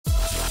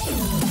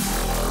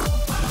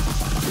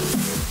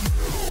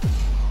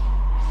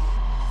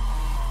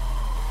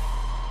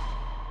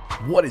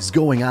What is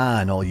going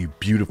on, all you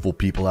beautiful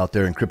people out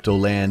there in crypto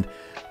land?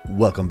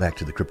 Welcome back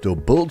to the Crypto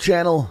Bull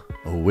Channel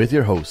with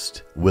your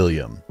host,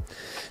 William.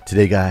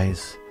 Today,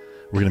 guys,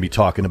 we're going to be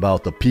talking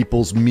about the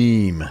people's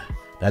meme.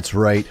 That's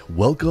right,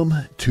 welcome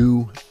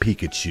to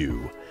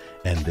Pikachu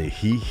and the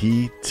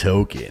HEHE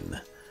token.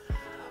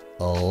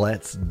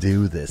 Let's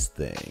do this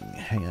thing.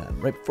 Hang on,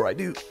 right before I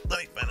do,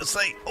 let me find a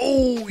site.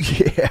 Oh,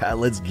 yeah,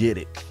 let's get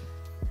it.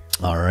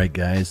 All right,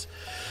 guys,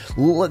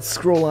 let's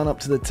scroll on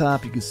up to the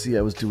top. You can see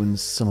I was doing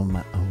some of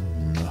my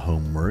own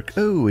homework.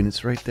 Oh, and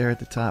it's right there at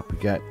the top. We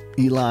got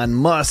Elon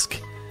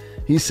Musk.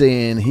 He's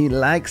saying he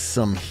likes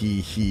some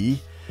HEHE.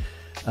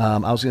 I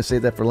was going to say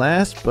that for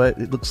last, but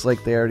it looks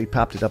like they already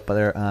popped it up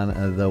there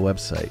on the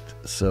website.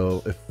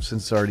 So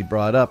since it's already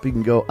brought up, you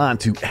can go on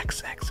to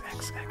X.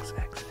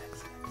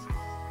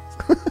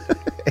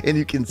 And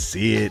you can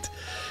see it.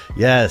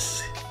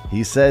 Yes.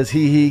 He says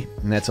HEHE,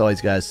 and that's all he's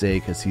got to say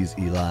because he's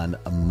Elon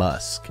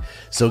Musk.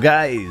 So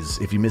guys,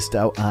 if you missed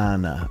out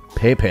on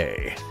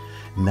HEHE,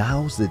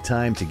 now's the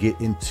time to get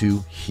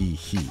into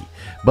HEHE.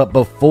 But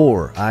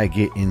before I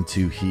get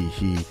into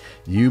HEHE,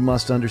 you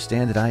must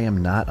understand that I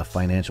am not a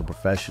financial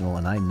professional,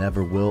 and I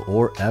never will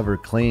or ever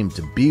claim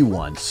to be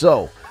one.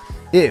 So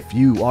if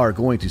you are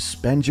going to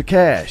spend your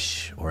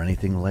cash or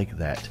anything like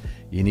that,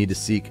 you need to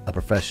seek a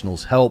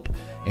professional's help,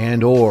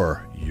 and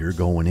or you're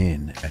going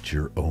in at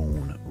your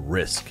own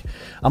risk.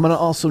 I'm going to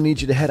also need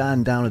you to head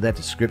on down to that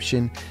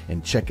description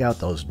and check out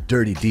those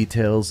dirty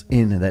details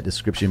in that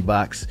description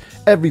box.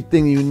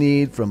 Everything you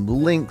need, from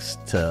links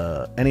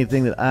to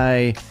anything that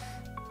I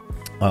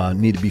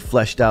need to be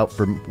fleshed out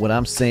from what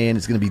I'm saying,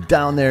 is going to be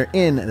down there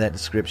in that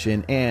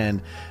description.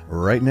 And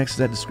right next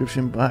to that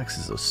description box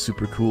is a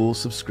super cool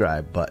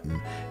subscribe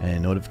button and a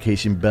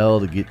notification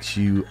bell to get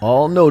you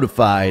all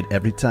notified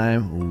every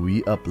time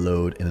we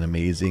upload an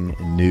amazing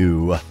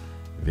new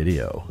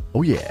video.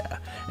 Oh yeah.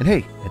 And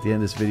hey, at the end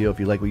of this video, if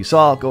you like what you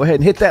saw, go ahead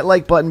and hit that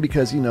like button,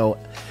 because you know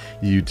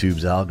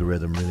YouTube's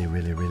algorithm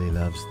really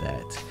loves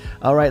that.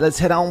 All right, let's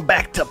head on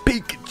back to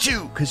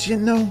Pikachu, because you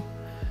know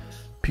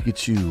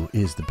Pikachu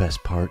is the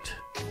best part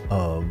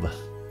of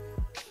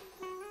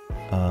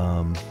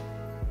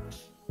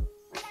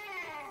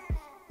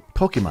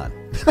Pokemon.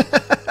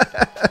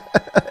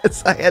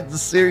 I had the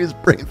serious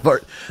brain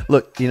fart.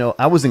 Look, you know,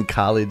 I was in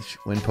college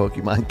when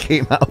Pokemon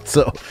came out,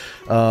 so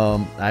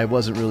I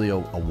wasn't really a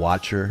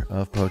watcher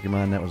of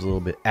Pokemon. That was a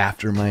little bit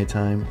after my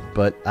time,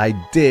 but I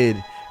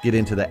did get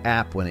into the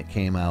app when it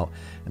came out,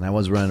 and I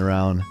was running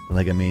around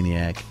like a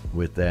maniac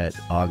with that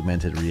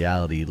augmented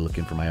reality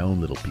looking for my own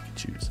little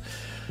Pikachus.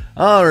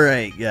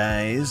 Alright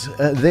guys,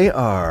 they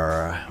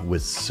are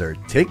with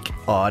Certic,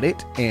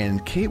 Audit,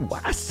 and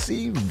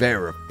KYC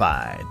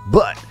verified.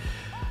 But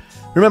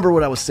remember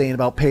what I was saying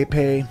about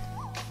HEHE?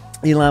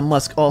 Elon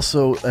Musk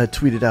also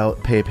tweeted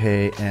out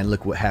HEHE, and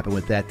look what happened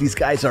with that. These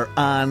guys are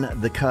on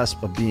the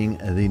cusp of being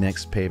the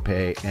next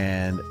HEHE,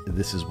 and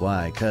this is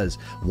why. Because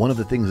one of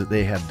the things that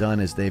they have done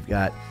is they've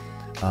got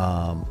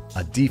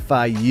a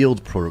DeFi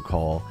yield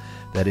protocol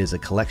that is a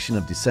collection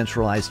of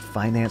decentralized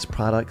finance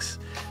products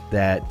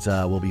that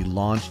will be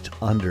launched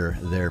under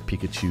their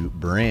Pikachu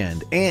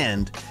brand.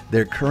 And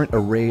their current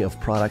array of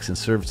products and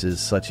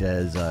services, such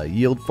as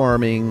yield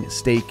farming,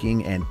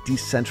 staking, and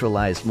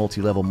decentralized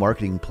multi-level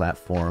marketing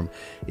platform,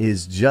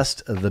 is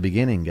just the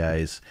beginning,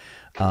 guys.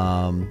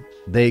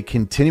 They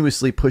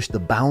continuously push the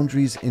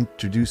boundaries,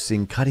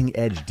 introducing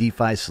cutting-edge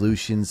DeFi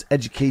solutions,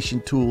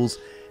 education tools,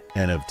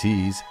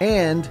 NFTs,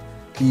 and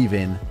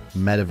even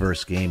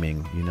metaverse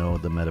gaming. You know,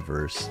 the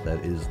metaverse,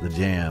 that is the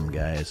jam,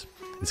 guys.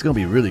 It's going to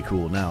be really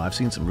cool now. I've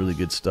seen some really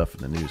good stuff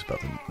in the news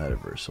about the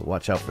metaverse, so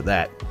watch out for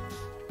that.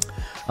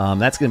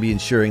 That's going to be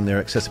ensuring their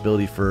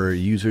accessibility for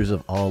users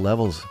of all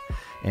levels,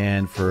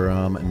 and for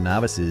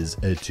novices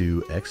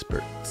to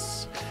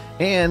experts.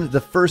 And the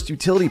first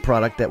utility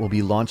product that will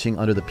be launching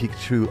under the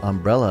Pikachu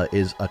umbrella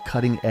is a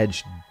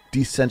cutting-edge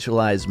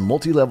decentralized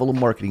multi-level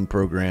marketing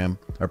program,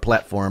 or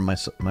platform,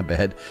 my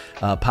bad,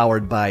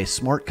 powered by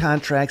smart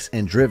contracts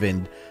and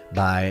driven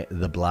by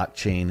the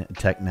blockchain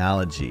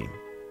technology.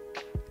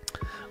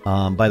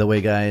 By the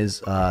way,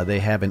 guys, they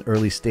have an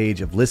early stage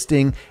of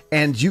listing,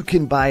 and you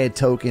can buy a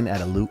token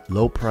at a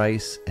low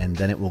price, and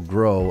then it will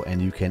grow,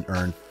 and you can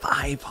earn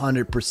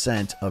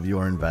 500% of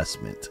your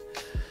investment.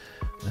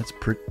 That's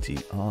pretty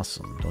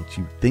awesome, don't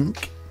you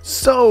think?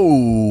 So,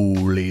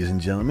 ladies and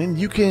gentlemen,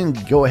 you can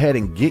go ahead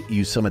and get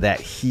you some of that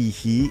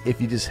HEHE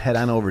if you just head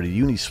on over to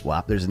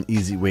Uniswap. There's an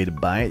easy way to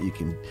buy it. You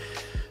can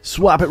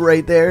swap it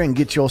right there and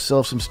get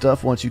yourself some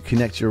stuff once you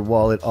connect your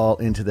wallet all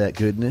into that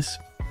goodness.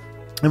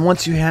 And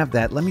once you have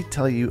that, let me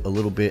tell you a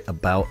little bit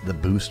about the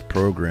Boost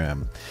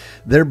program.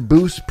 Their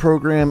Boost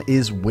program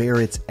is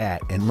where it's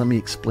at, and let me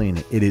explain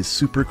it. It is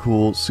super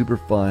cool, super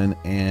fun,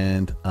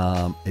 and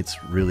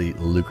it's really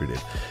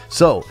lucrative.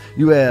 So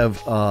you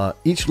have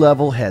each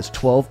level has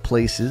 12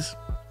 places.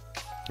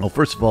 Well,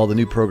 first of all, the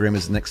new program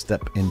is the next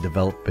step in the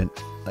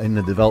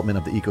development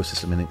of the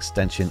ecosystem and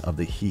extension of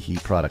the HEHE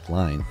product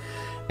line.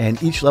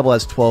 And each level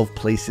has 12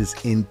 places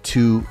in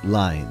 2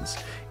 lines.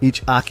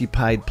 Each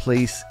occupied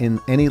place in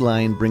any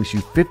line brings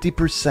you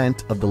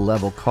 50% of the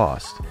level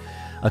cost.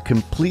 A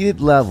completed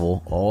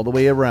level all the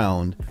way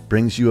around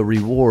brings you a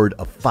reward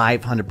of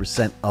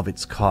 500% of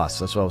its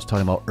cost. That's what I was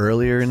talking about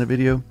earlier in the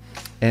video.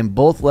 And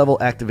both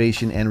level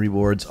activation and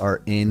rewards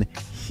are in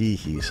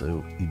HEHE.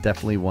 So you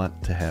definitely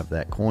want to have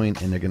that coin,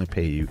 and they're going to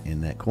pay you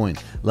in that coin.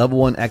 Level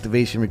 1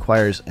 activation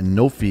requires a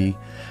no fee.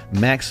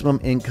 Maximum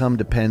income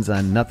depends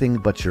on nothing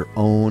but your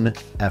own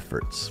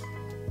efforts.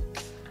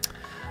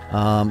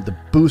 The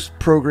boost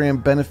program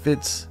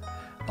benefits.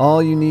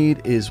 All you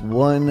need is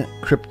one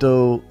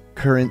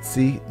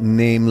cryptocurrency,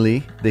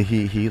 namely the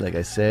HEHE, like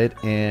I said,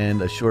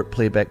 and a short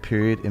playback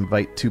period.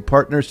 Invite 2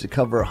 partners to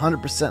cover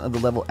 100% of the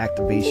level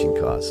activation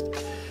cost.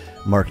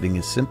 Marketing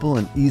is simple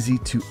and easy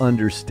to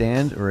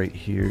understand. Right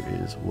here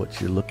is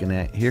what you're looking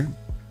at here.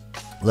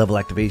 Level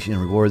activation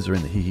and rewards are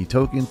in the HEHE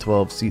token,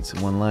 12 seats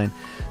in 1 line.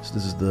 So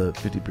this is the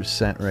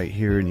 50% right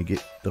here, and you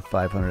get the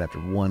 500 after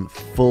 1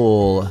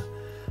 full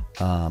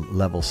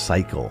level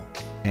cycle.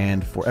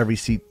 And for every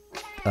seat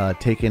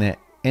taken at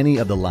any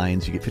of the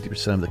lines, you get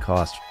 50% of the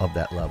cost of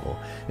that level.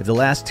 If the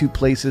last 2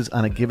 places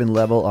on a given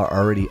level are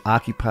already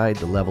occupied,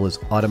 the level is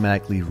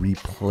automatically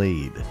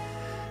replayed.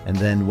 And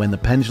then when the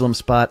pendulum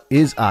spot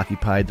is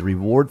occupied, the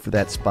reward for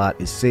that spot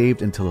is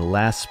saved until the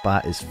last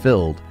spot is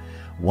filled.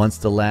 Once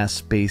the last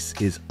space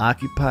is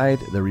occupied,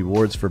 the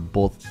rewards for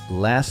both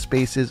last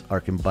spaces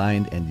are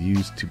combined and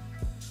used to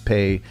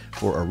pay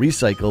for a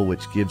recycle,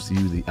 which gives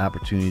you the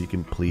opportunity to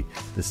complete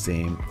the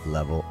same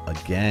level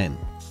again.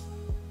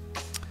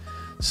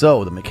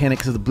 So the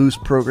mechanics of the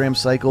boost program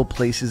cycle: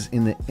 places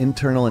in the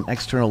internal and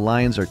external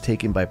lines are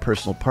taken by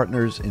personal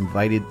partners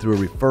invited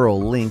through a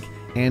referral link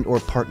and or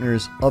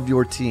partners of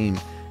your team,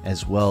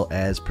 as well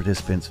as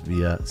participants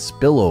via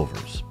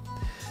spillovers.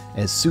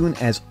 As soon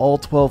as all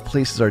 12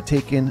 places are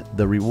taken,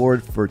 the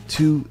reward for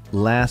 2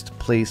 last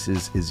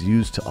places is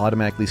used to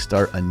automatically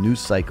start a new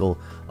cycle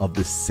of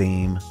the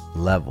same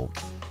level.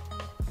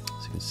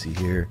 So you can see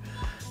here,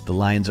 the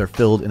lines are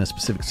filled in a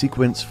specific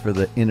sequence for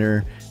the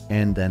inner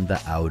and then the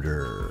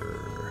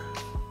outer.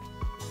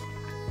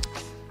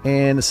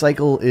 And the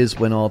cycle is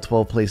when all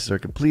 12 places are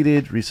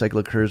completed. Recycle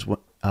occurs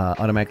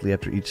automatically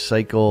after each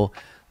cycle.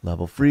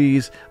 Level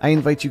freeze. I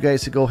invite you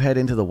guys to go ahead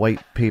into the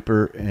white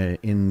paper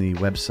in the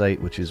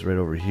website, which is right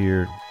over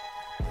here.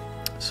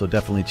 So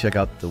definitely check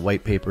out the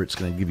white paper. It's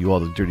going to give you all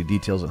the dirty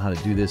details on how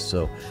to do this.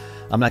 So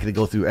I'm not going to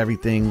go through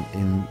everything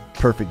in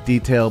perfect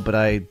detail, but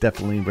I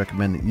definitely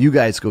recommend that you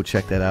guys go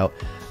check that out.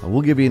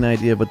 We'll give you an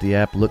idea of what the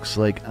app looks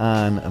like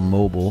on a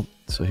mobile.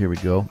 So here we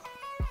go.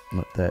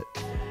 Let that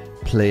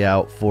play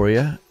out for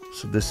you.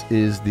 So this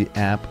is the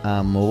app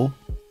on mobile.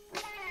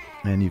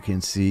 And you can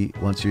see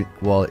once your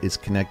wallet is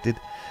connected,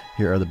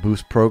 here are the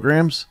boost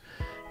programs.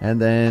 And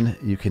then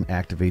you can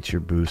activate your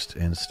boost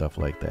and stuff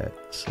like that.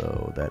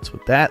 So that's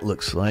what that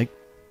looks like.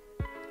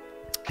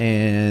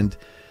 And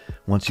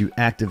once you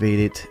activate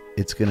it,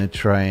 it's going to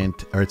try and,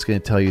 or it's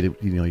going to tell you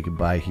that, you know, you can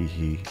buy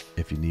HEHE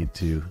if you need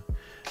to,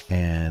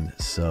 and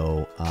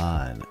so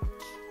on.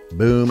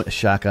 Boom,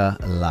 shaka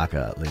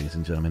laka, ladies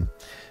and gentlemen.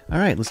 All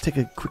right, let's take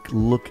a quick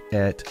look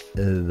at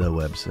the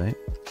website.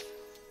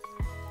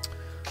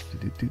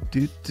 What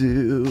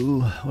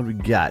do we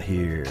got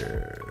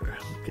here?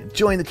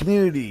 Join the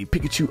community,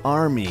 Pikachu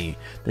Army.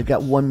 They've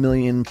got 1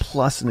 million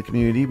plus in the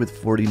community with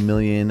 40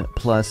 million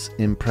plus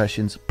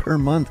impressions per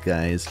month,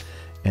 guys.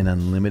 An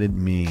unlimited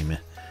meme.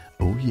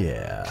 Oh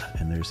yeah,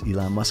 and there's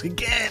Elon Musk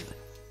again.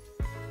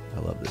 I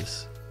love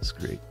this. It's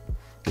great.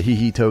 The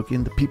HEHE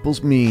token, the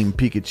people's meme,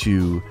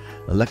 Pikachu.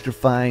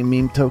 Electrifying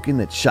meme token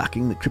that's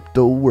shocking the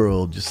crypto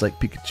world, just like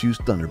Pikachu's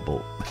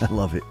Thunderbolt. I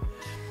love it.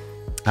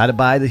 How to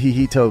buy the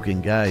HEHE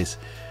token, guys.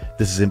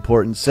 This is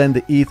important. Send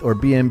the ETH or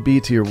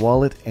BNB to your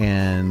wallet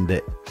and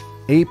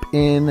ape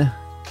in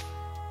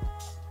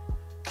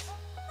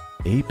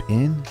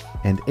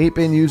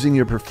using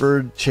your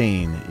preferred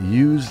chain.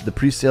 Use the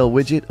pre-sale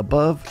widget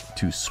above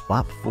to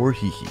swap for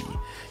HEHE.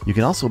 You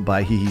can also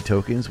buy HEHE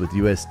tokens with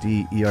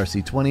USD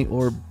ERC20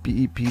 or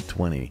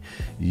BEP20.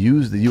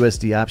 Use the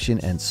USD option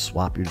and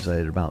swap your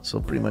desired amount. So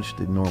pretty much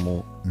the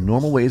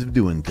normal ways of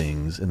doing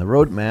things. In the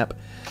roadmap,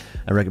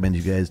 I recommend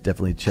you guys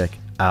definitely check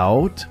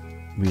out.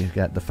 We've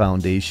got the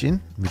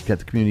foundation, we've got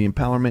the community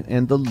empowerment,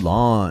 and the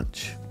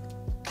launch.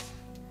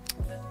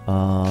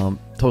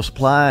 Total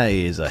supply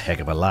is a heck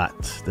of a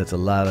lot. That's a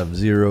lot of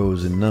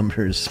zeros and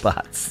numbers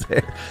spots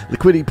there.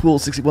 Liquidity pool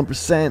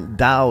 61%,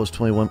 DAOs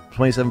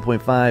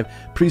 27.5,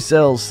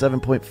 pre-sales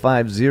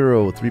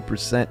 7.50,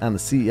 3% on the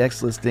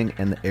CEX listing,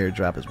 and the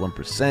airdrop is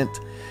 1%.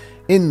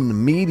 In the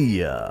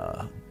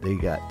media, they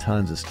got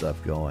tons of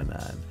stuff going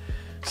on.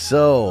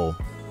 So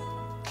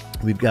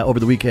we've got over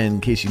the weekend,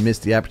 in case you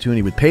missed the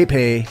opportunity with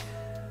PayPay,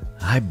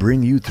 I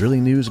bring you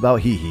thrilling news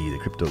about HEHE, the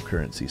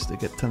cryptocurrency. So they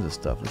got tons of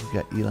stuff. Look,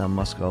 we've got Elon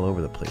Musk all over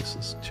the place.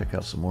 Let's check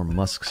out some more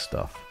Musk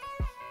stuff.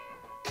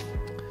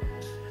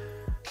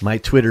 My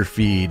Twitter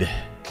feed,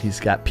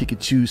 he's got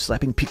Pikachu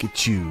slapping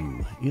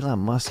Pikachu. Elon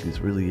Musk is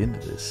really into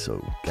this.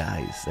 So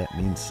guys, that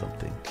means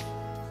something.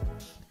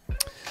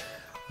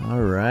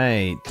 All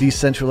right.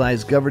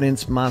 Decentralized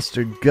governance,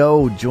 Monster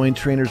Go. Join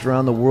trainers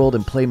around the world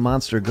and play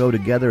Monster Go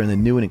together in the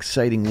new and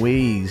exciting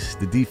ways.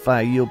 The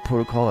DeFi yield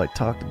protocol I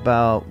talked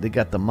about. They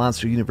got the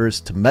Monster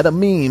Universe to meta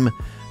meme.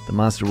 The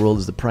Monster World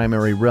is the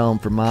primary realm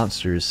for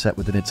monsters set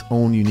within its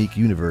own unique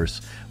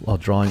universe. While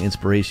drawing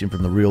inspiration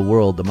from the real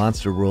world, the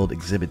Monster World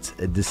exhibits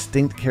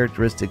distinct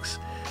characteristics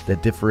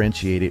that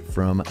differentiate it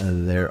from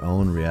their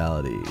own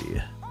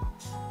reality.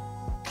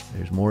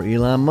 There's more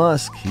Elon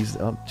Musk. He's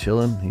up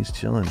chilling. He's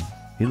chilling.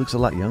 He looks a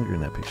lot younger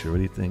in that picture. What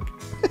do you think?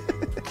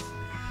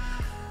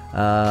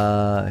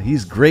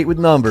 He's great with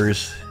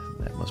numbers.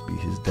 That must be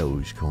his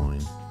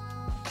Dogecoin.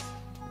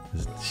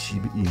 His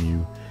Shiba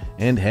Inu.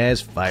 And has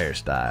Fire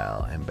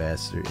Style,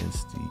 Ambassador and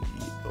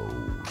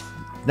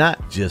CEO.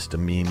 Not just a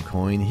meme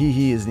coin.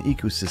 HEHE is an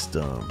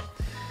ecosystem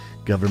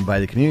governed by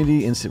the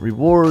community, instant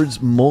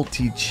rewards,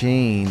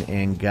 multi-chain,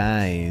 and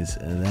guys,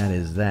 that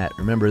is that.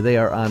 Remember, they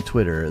are on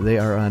Twitter, they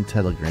are on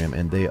Telegram,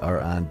 and they are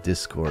on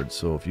Discord.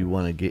 So if you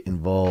want to get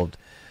involved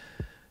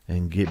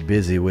and get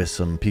busy with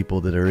some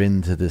people that are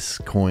into this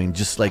coin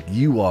just like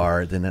you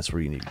are, then that's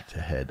where you need to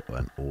head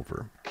on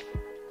over.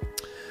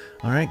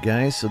 Alright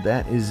guys, so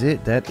that is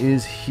it. That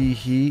is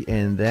HEHE,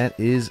 and that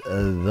is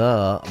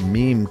the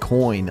meme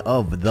coin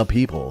of the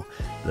people,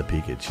 the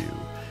Pikachu.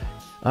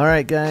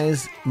 Alright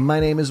guys, my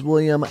name is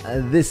William.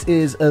 This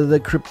is the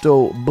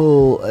Crypto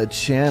Bull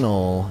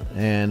channel,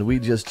 and we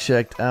just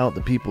checked out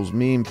the people's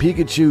meme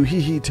Pikachu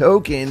HEHE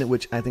token,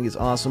 which I think is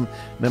awesome.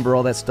 Remember,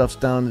 all that stuff's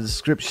down in the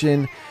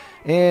description.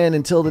 And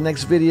until the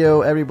next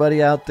video,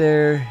 everybody out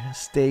there,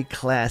 stay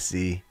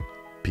classy.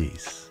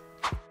 Peace.